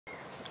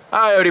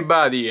Hi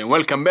everybody and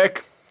welcome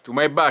back to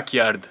my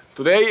backyard.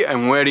 Today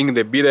I'm wearing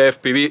the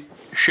Betafpv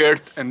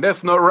shirt and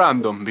that's not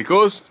random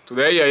because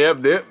today I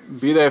have the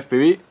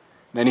Betafpv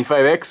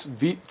Beta95X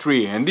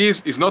V3 and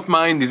this is not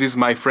mine, this is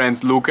my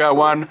friend's Luca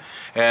one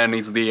and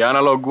it's the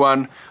analog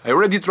one. I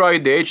already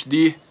tried the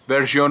HD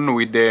version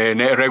with the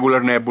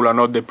regular nebula,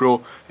 not the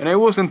Pro, and I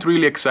wasn't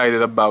really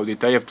excited about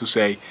it, I have to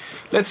say.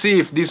 Let's see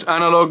if this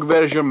analog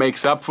version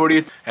makes up for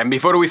it. And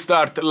before we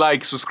start,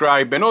 like,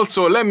 subscribe, and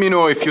also let me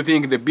know if you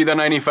think the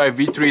Beta95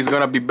 V3 is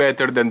gonna be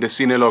better than the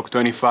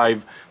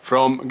Cinelog25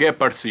 from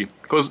GEPRC,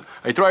 because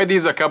I tried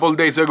this a couple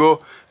days ago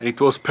and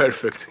it was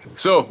perfect.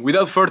 So,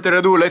 without further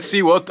ado, let's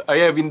see what I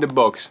have in the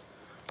box.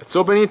 Let's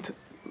open it.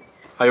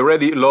 I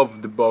already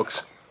love the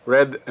box.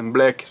 Red and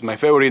black is my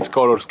favorite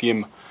color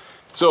scheme.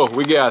 So,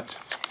 we got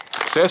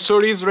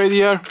accessories right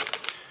here,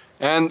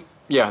 and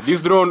yeah,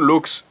 this drone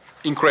looks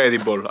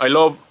incredible. I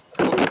love...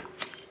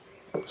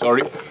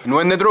 Sorry. And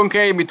when the drone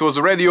came, it was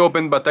already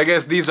open, but I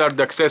guess these are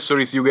the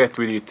accessories you get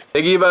with it.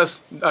 They give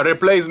us a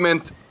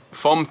replacement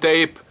foam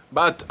tape,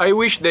 but I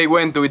wish they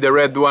went with the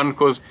red one,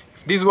 because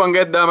if this one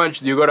get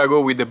damaged, you gotta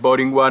go with the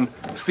boring one.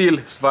 Still,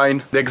 it's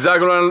fine. The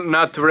hexagonal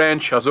nut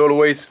wrench, as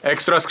always.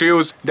 Extra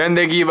screws. Then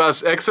they give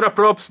us extra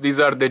props. These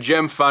are the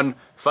GEMFan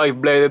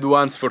 5-bladed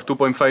ones for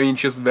 2.5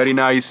 inches, very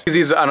nice. This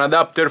is an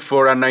adapter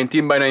for a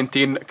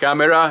 19x19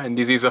 camera, and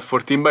this is a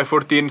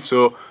 14x14,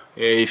 so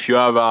if you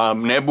have a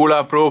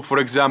Nebula Pro, for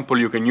example,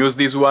 you can use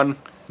this one.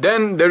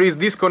 Then there is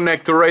this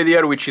connector right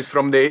here, which is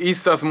from the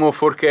Instasmo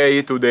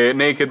 4K to the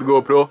naked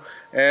GoPro,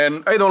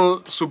 and I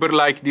don't super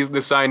like this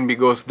design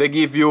because they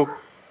give you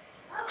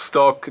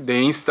stock the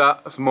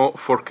Instasmo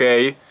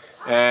 4K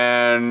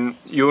and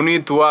you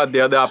need to add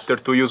the adapter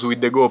to use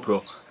with the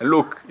GoPro, and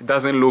look, it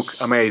doesn't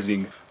look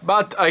amazing.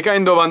 But I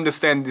kind of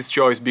understand this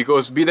choice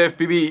because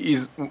Betafpv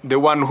is the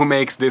one who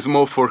makes the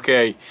SMO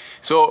 4K,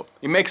 so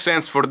it makes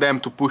sense for them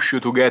to push you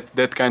to get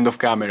that kind of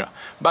camera.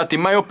 But in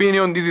my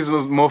opinion, this is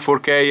SMO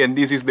 4K and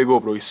this is the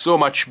GoPro. It's so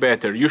much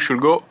better. You should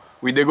go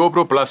with the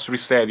GoPro plus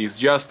ReelSteady. It's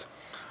just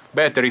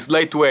better. It's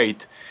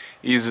lightweight.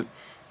 It's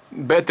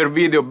better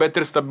video,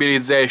 better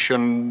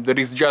stabilization. There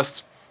is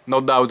just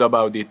no doubt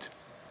about it.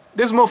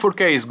 The SMO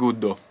 4K is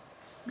good though.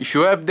 If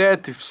you have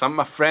that, if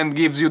a friend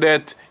gives you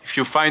that, if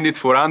you find it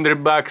for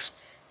 $100,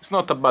 it's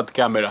not a bad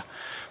camera.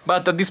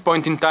 But at this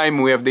point in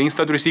time we have the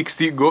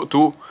Insta360 Go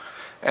 2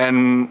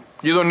 and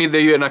you don't need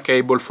even a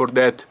cable for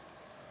that.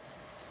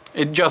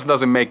 It just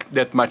doesn't make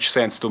that much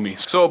sense to me.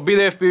 So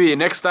Betafpv,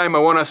 next time I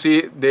wanna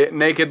see the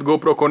naked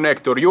GoPro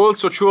connector. You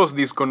also chose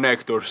this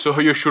connector, so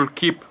you should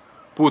keep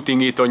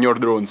putting it on your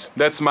drones.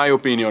 That's my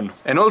opinion.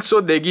 And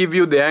also they give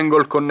you the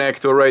angle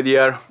connector right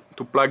here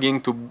to plug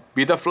into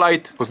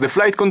Betaflight, because the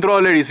flight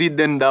controller is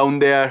hidden down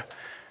there.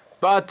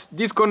 But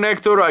this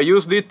connector, I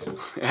used it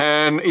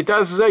and it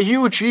has a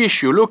huge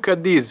issue. Look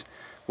at this.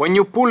 When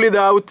you pull it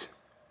out,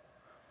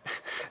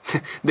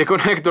 the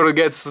connector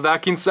gets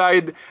stuck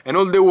inside and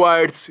all the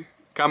wires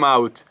come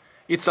out.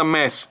 It's a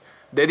mess.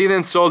 They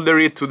didn't solder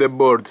it to the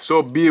board,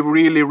 so be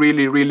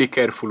really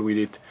careful with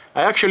it.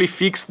 I actually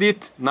fixed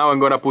it. Now I'm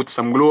gonna put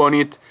some glue on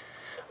it.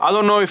 I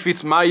don't know if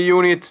it's my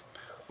unit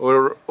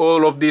or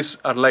all of these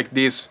are like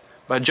this,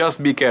 but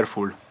just be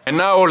careful. And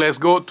now let's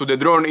go to the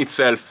drone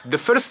itself. The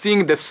first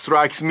thing that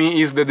strikes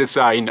me is the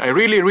design. I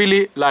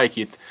really like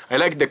it. I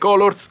like the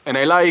colors and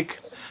I like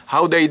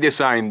how they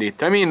designed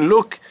it. I mean,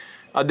 look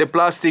at the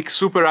plastic,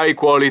 super high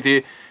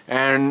quality,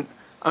 and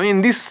I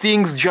mean, these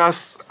things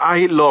just,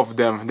 I love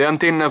them. The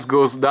antennas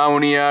goes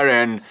down here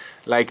and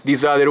like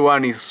this other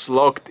one is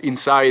locked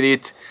inside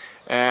it.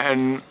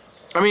 And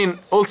I mean,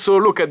 also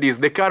look at this,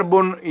 the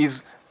carbon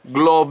is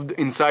gloved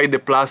inside the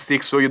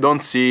plastic so you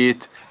don't see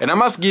it. And I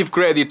must give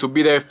credit to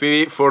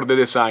Betafpv for the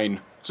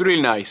design. It's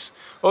really nice.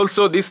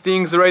 Also, these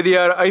things right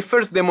here, I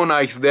first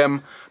demonized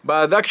them,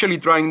 but actually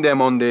trying them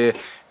on the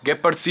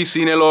GEPRC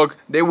Cinelog,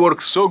 they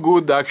work so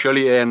good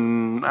actually,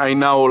 and I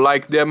now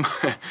like them.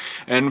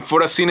 And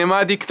for a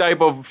cinematic type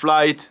of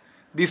flight,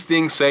 these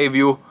things save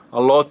you a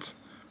lot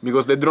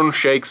because the drone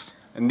shakes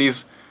and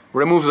this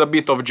removes a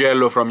bit of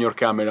jello from your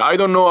camera. I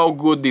don't know how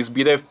good these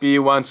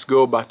Betafpv ones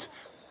go, but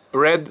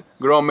red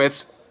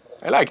grommets,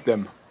 I like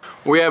them.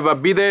 We have a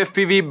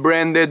Betafpv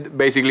branded,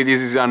 basically this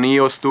is an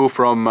EOS 2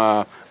 from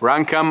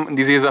Rancam.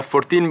 This is a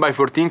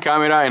 14x14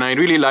 camera and I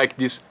really like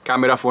this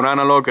camera for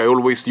analog, I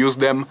always use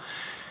them.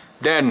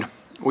 Then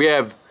we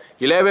have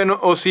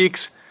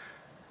 1106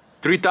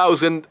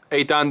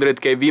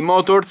 3800 kV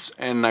motors,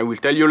 and I will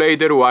tell you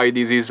later why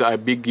this is a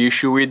big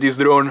issue with this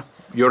drone.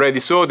 You already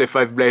saw the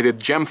 5-bladed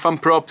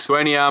GEMFan props,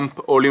 20 amp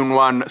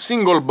all-in-one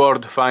single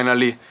board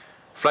finally,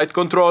 flight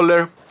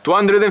controller,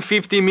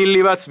 250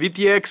 milliwatts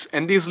VTX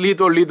and this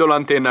little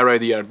antenna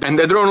right here. And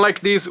a drone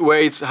like this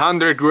weighs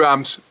 100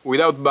 grams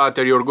without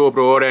battery or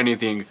GoPro or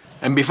anything.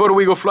 And before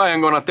we go fly, I'm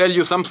gonna tell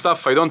you some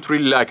stuff I don't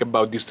really like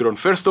about this drone.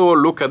 First of all,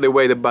 look at the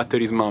way the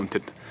battery is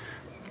mounted.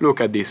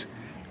 Look at this.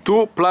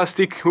 2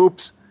 plastic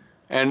hoops,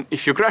 and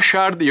if you crash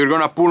hard, you're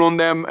gonna pull on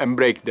them and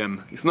break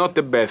them. It's not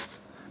the best.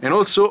 And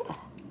also,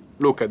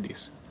 look at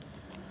this.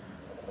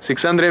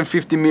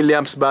 650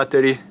 milliamps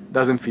battery,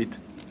 doesn't fit.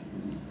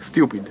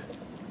 Stupid.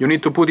 You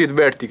need to put it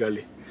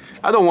vertically.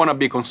 I don't want to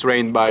be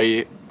constrained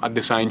by a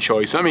design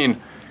choice. I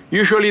mean,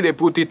 usually they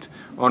put it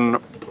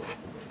on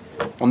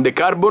the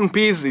carbon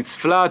piece, it's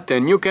flat,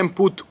 and you can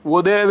put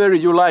whatever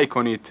you like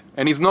on it,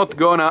 and it's not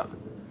gonna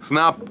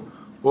snap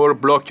or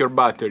block your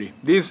battery.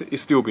 This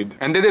is stupid.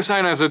 And the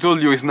design, as I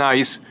told you, is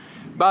nice,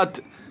 but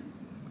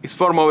it's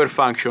form over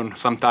function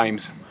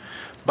sometimes.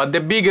 But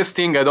the biggest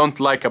thing I don't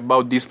like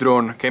about this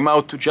drone came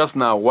out just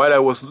now while I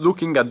was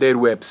looking at their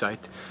website.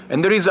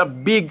 And there is a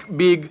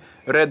big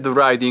red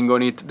writing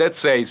on it that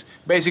says,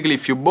 basically,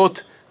 if you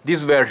bought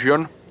this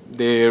version,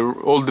 the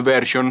old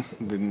version,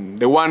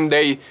 the one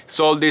they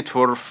sold it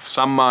for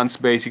some months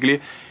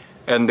basically,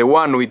 and the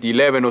one with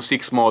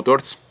 1106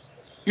 motors,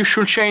 you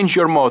should change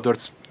your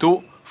motors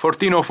to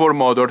 1404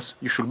 motors.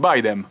 You should buy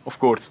them, of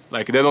course,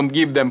 like they don't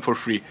give them for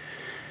free.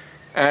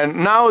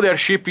 And now they're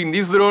shipping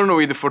this drone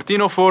with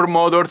 1404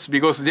 motors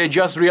because they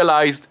just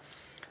realized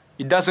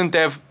it doesn't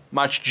have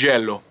much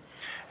jello.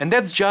 And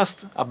that's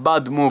just a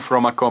bad move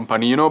from a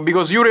company, you know,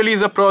 because you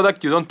release a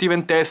product, you don't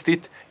even test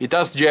it, it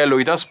has jello,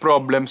 it has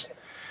problems,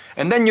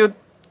 and then you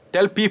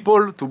tell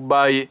people to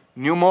buy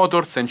new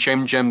motors and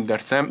change them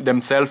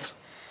themselves.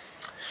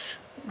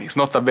 It's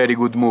not a very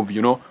good move,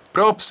 you know.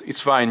 Props, it's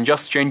fine,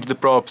 just change the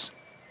props.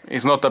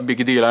 It's not a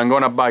big deal, I'm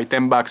gonna buy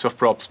 10 bucks of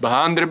props, but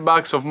 100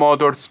 bucks of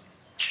motors,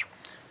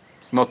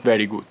 it's not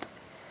very good.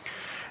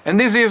 And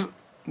this is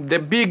the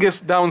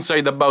biggest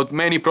downside about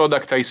many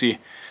products I see.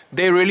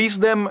 They release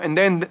them and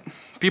then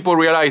people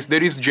realize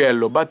there is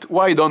jello, but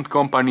why don't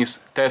companies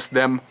test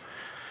them?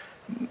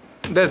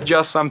 That's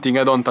just something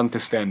I don't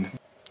understand.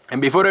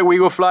 And before we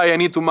go fly, I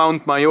need to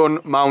mount my own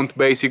mount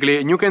basically,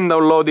 and you can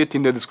download it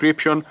in the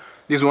description.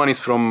 This one is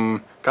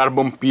from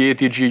Carbon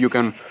PETG, you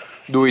can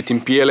do it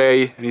in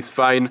PLA and it's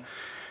fine.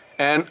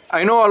 And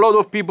I know a lot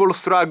of people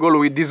struggle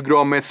with these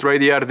grommets right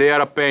here, they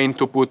are a pain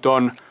to put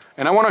on.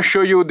 And I want to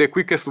show you the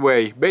quickest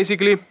way.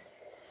 Basically,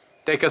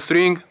 take a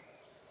string,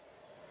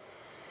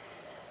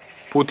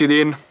 put it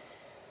in,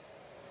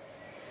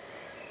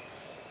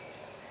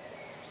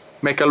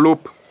 make a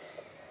loop,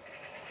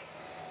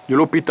 you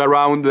loop it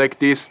around like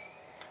this,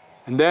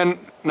 and then,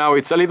 now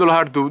it's a little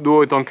hard to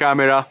do it on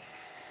camera,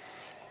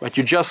 but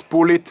you just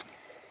pull it,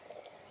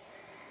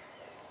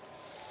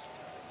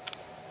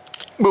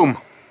 boom,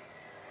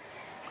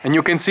 and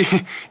you can see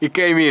it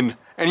came in.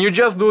 And you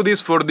just do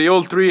this for the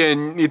whole tree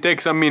and it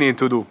takes a minute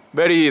to do,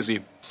 very easy.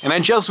 And I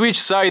just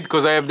switch side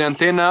because I have the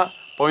antenna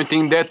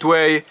pointing that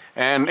way,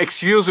 and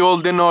excuse all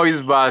the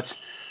noise, but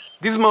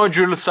this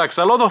module sucks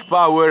a lot of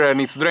power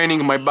and it's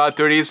draining my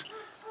batteries.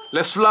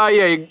 Let's fly,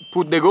 I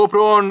put the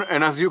GoPro on,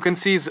 and as you can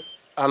see it's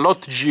a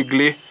lot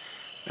jiggly,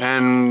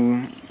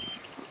 and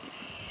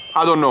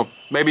I don't know,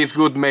 maybe it's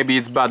good, maybe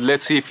it's bad.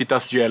 Let's see if it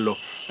has jello.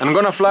 I'm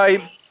gonna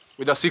fly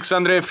with a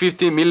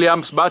 650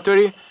 milliamps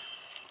battery.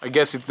 I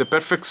guess it's the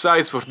perfect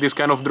size for this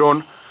kind of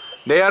drone.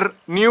 They are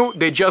new,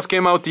 they just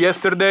came out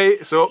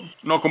yesterday, so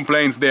no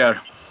complaints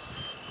there.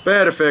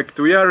 Perfect,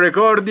 we are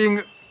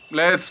recording,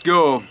 let's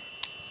go.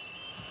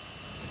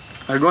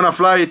 I'm gonna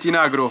fly it in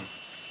agro.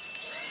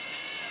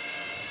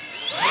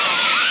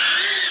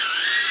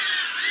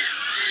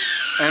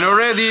 And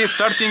already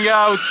starting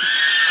out,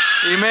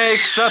 it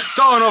makes a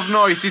ton of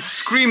noise, it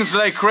screams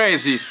like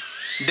crazy.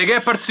 The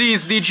GEPRC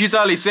is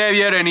digital, it's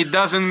heavier, and it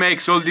doesn't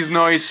make all this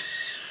noise.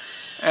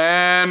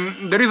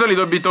 And there is a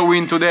little bit of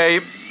wind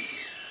today.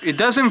 It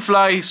doesn't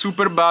fly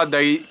super bad,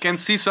 I can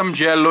see some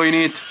jello in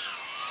it.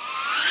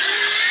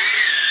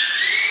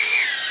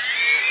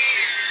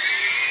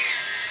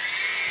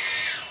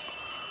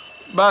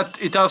 But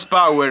it has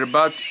power,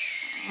 but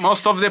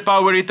most of the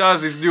power it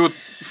has is due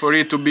for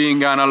it to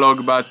being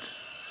analog, but...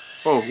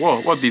 Oh,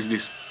 whoa, what is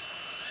this?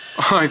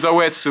 Oh, it's a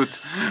wetsuit.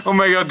 Oh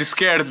my god, it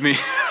scared me.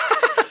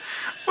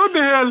 What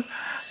the hell?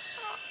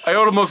 I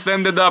almost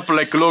ended up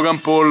like Logan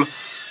Paul.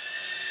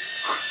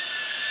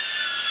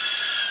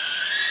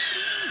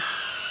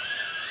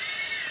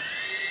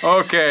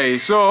 Okay,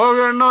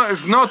 so no,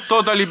 it's not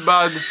totally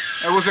bad.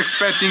 I was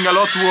expecting a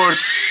lot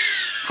worse.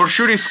 For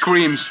sure it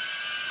screams.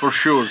 For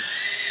sure.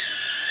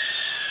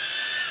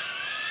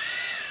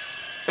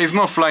 It's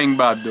not flying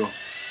bad though.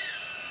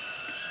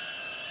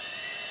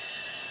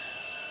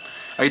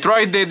 I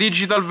tried the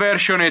digital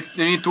version and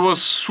it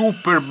was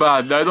super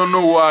bad. I don't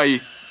know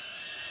why.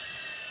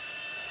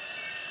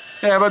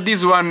 Yeah, but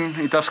this one,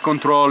 it has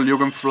control, you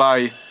can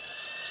fly.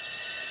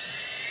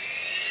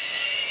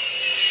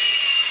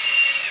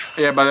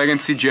 Yeah, but I can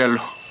see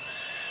jello.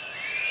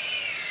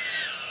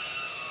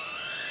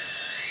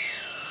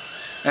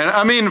 And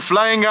I mean,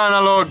 flying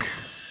analog,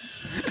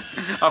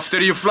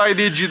 after you fly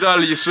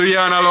digital, you see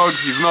analog,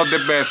 is not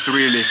the best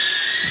really.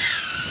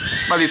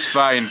 But it's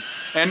fine.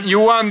 And you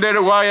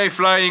wonder why I'm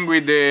flying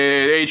with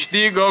the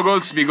HD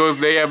goggles, because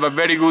they have a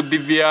very good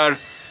DVR,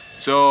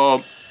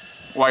 so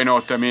why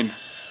not, I mean.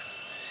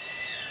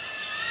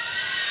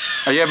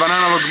 I have an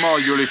analog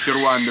module if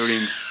you're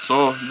wondering,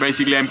 so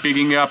basically I'm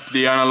picking up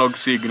the analog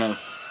signal.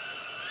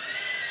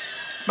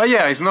 But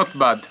yeah, it's not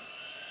bad.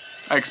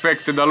 I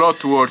expected a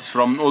lot worse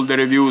from all the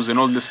reviews and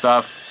all the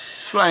stuff,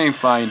 It's flying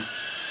fine.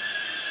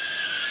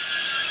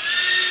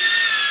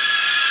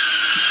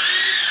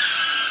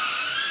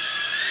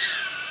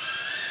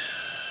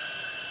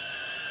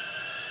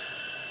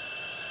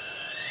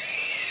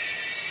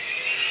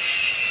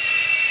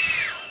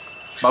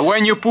 But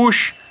when you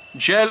push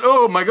gel,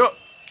 oh my god,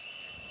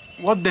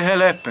 what the hell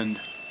happened?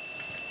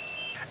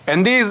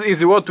 And this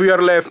is what we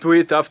are left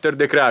with after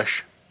the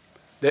crash.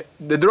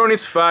 The drone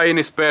is fine,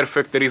 it's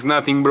perfect, there is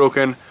nothing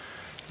broken,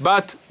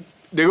 but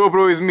the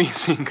GoPro is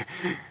missing.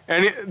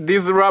 And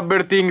this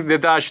rubber thing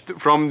detached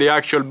from the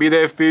actual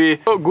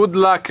Betafpv. So good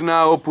luck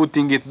now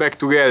putting it back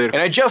together.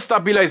 And I just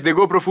stabilized the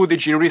GoPro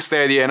footage in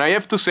ReelSteady, and I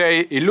have to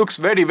say it looks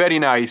very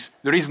nice.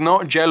 There is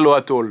no jello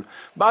at all.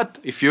 But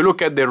if you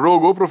look at the raw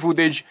GoPro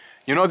footage,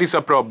 you notice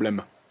a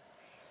problem.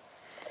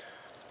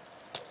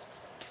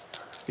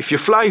 If you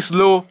fly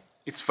slow,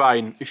 it's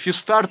fine. If you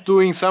start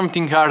doing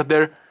something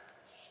harder,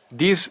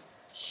 these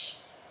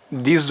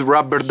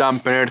rubber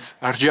dampeners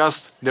are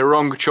just the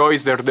wrong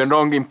choice, they're the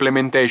wrong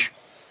implementation.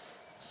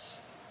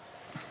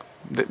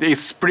 They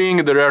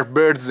spring, there are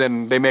birds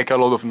and they make a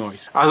lot of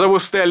noise. As I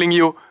was telling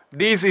you,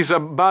 this is a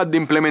bad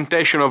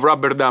implementation of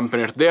rubber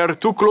dampeners. They are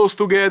too close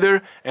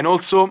together and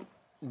also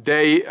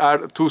they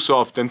are too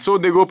soft, and so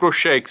the GoPro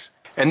shakes.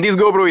 And this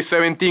GoPro is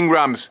 17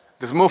 grams.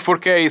 The Smoke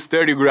 4K is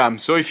 30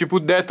 grams, so if you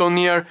put that on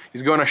here,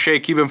 it's gonna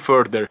shake even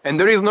further. And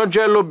there is no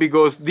jello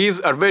because these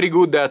are very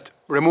good at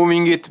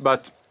removing it,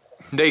 but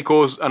they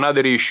cause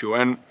another issue.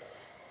 And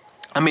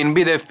I mean,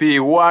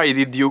 Betafpv, why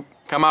did you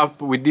come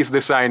up with this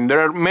design? There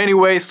are many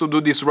ways to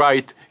do this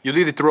right, you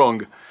did it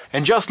wrong.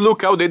 And just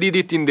look how they did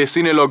it in the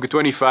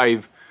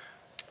Cinelog25.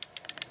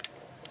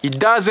 It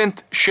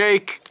doesn't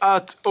shake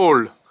at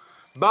all.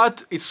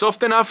 But it's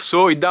soft enough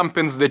so it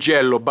dampens the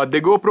jello, but the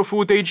GoPro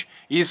footage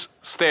is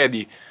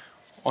steady.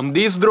 On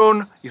this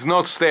drone, it's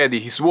not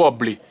steady, it's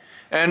wobbly.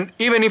 And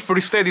even if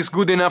ReelSteady is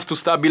good enough to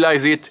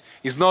stabilize it,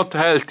 it's not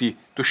healthy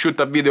to shoot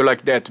a video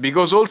like that,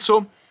 because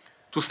also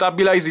to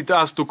stabilize it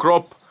has to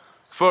crop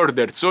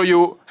further, so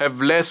you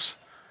have less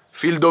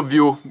field of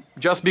view,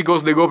 just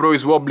because the GoPro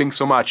is wobbling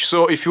so much.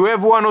 So if you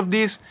have one of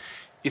these,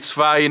 it's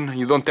fine,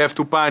 you don't have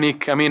to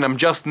panic. I mean, I'm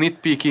just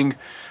nitpicking,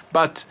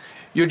 but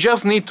you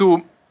just need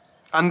to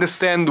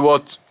understand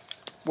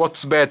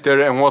what's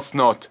better and what's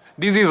not.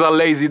 This is a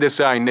lazy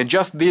design, they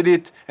just did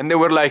it and they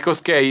were like,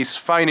 okay, it's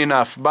fine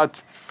enough,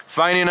 but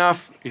fine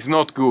enough is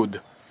not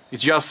good,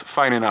 it's just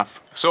fine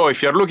enough. So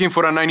if you're looking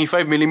for a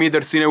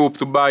 95mm Cinewhoop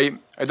to buy,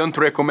 I don't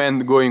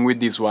recommend going with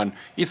this one.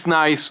 It's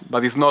nice,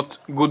 but it's not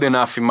good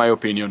enough in my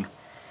opinion.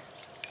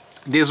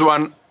 This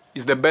one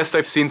is the best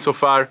I've seen so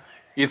far,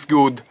 it's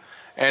good,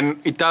 and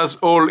it has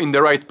all in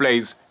the right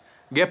place.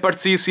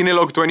 GEPRC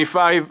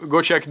Cinelog25,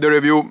 go check the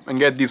review and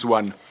get this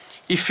one.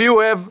 If you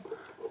have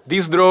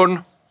this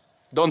drone,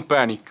 don't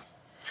panic.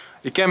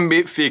 It can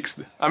be fixed.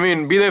 I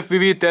mean,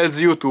 Betafpv tells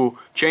you to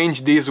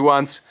change these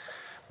ones,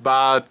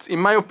 but in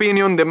my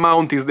opinion the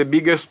mount is the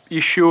biggest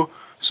issue.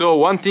 So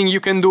one thing you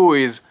can do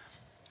is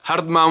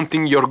hard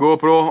mounting your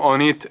GoPro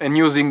on it and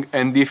using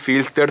ND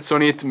filters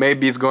on it.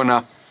 Maybe it's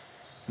gonna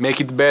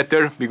make it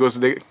better because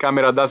the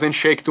camera doesn't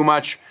shake too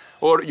much.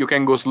 Or you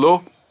can go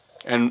slow,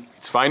 and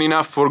it's fine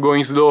enough for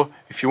going slow.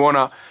 If you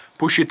wanna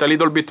push it a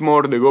little bit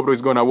more, the GoPro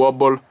is gonna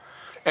wobble.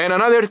 And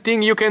another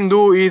thing you can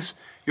do is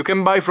you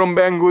can buy from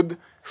Banggood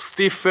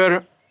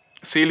stiffer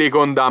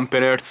silicone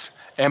dampeners,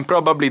 and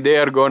probably they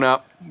are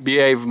gonna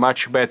behave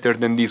much better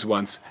than these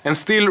ones and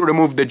still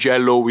remove the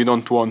jello we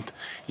don't want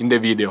in the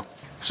video.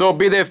 So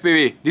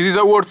Betafpv, this is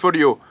a word for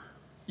you.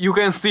 You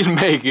can still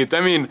make it. I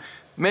mean,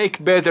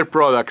 make better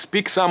products.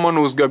 Pick someone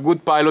who's got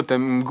good pilot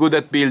and good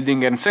at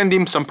building and send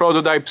him some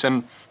prototypes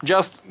and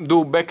just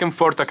do back and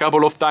forth a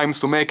couple of times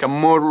to make a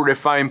more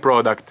refined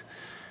product.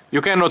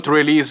 You cannot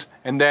release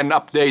and then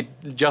update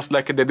just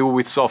like they do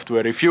with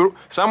software. If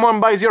someone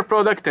buys your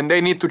product and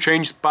they need to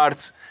change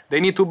parts,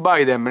 they need to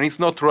buy them and it's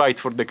not right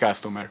for the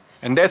customer.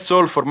 And that's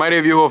all for my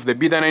review of the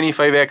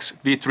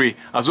Beta95X V3.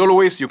 As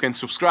always, you can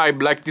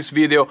subscribe, like this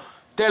video,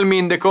 tell me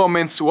in the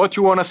comments what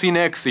you wanna see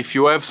next, if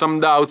you have some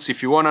doubts,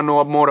 if you wanna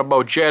know more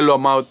about jello,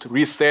 about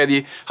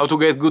ReelSteady, how to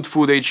get good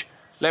footage,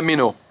 let me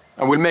know.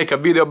 I will make a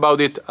video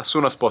about it as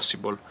soon as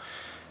possible.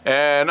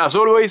 And as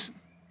always,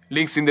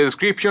 links in the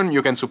description,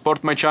 you can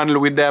support my channel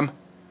with them.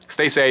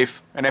 Stay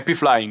safe and happy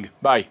flying.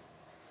 Bye.